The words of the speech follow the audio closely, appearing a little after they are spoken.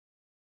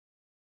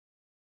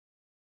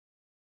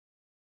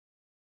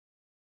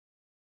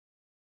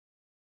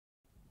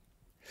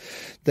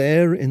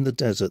There in the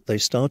desert they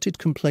started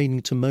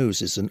complaining to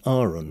Moses and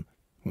Aaron.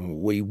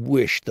 "We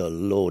wish the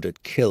Lord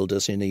had killed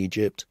us in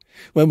Egypt.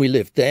 When we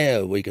lived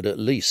there, we could at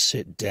least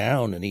sit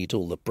down and eat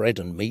all the bread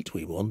and meat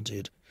we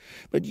wanted.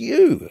 But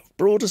you have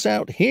brought us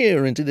out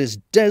here into this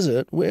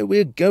desert where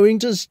we're going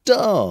to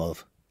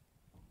starve."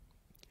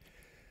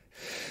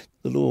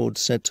 The Lord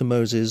said to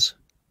Moses,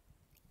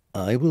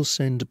 "I will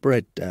send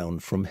bread down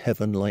from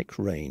heaven like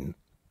rain.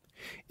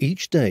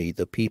 Each day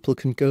the people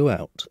can go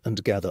out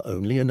and gather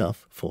only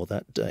enough for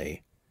that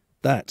day.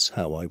 That's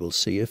how I will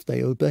see if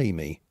they obey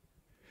me."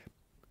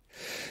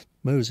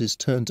 Moses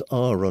turned to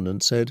Aaron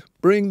and said,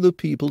 "Bring the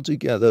people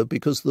together,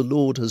 because the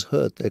Lord has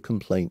heard their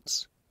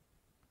complaints."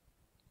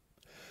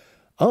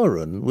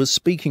 Aaron was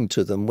speaking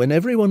to them when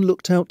everyone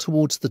looked out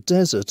towards the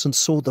desert and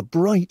saw the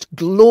bright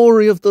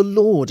glory of the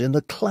Lord in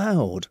a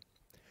cloud.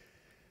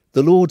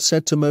 The Lord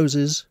said to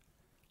Moses,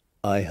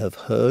 "I have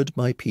heard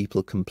my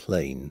people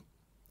complain.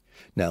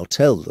 Now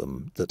tell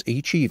them that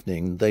each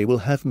evening they will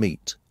have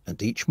meat,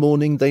 and each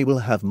morning they will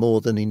have more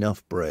than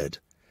enough bread.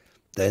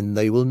 Then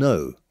they will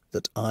know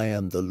that I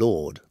am the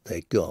Lord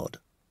their God."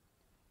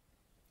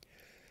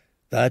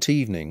 That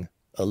evening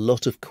a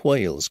lot of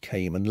quails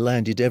came and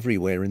landed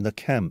everywhere in the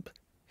camp,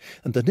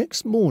 and the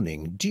next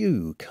morning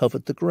dew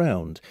covered the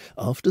ground.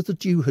 After the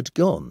dew had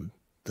gone,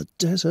 the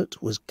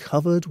desert was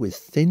covered with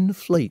thin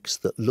flakes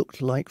that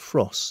looked like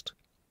frost.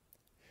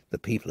 The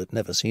people had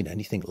never seen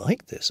anything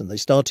like this, and they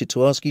started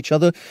to ask each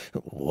other,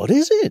 "What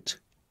is it?"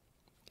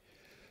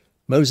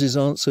 Moses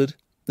answered,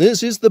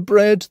 "This is the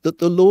bread that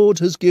the Lord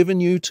has given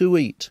you to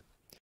eat.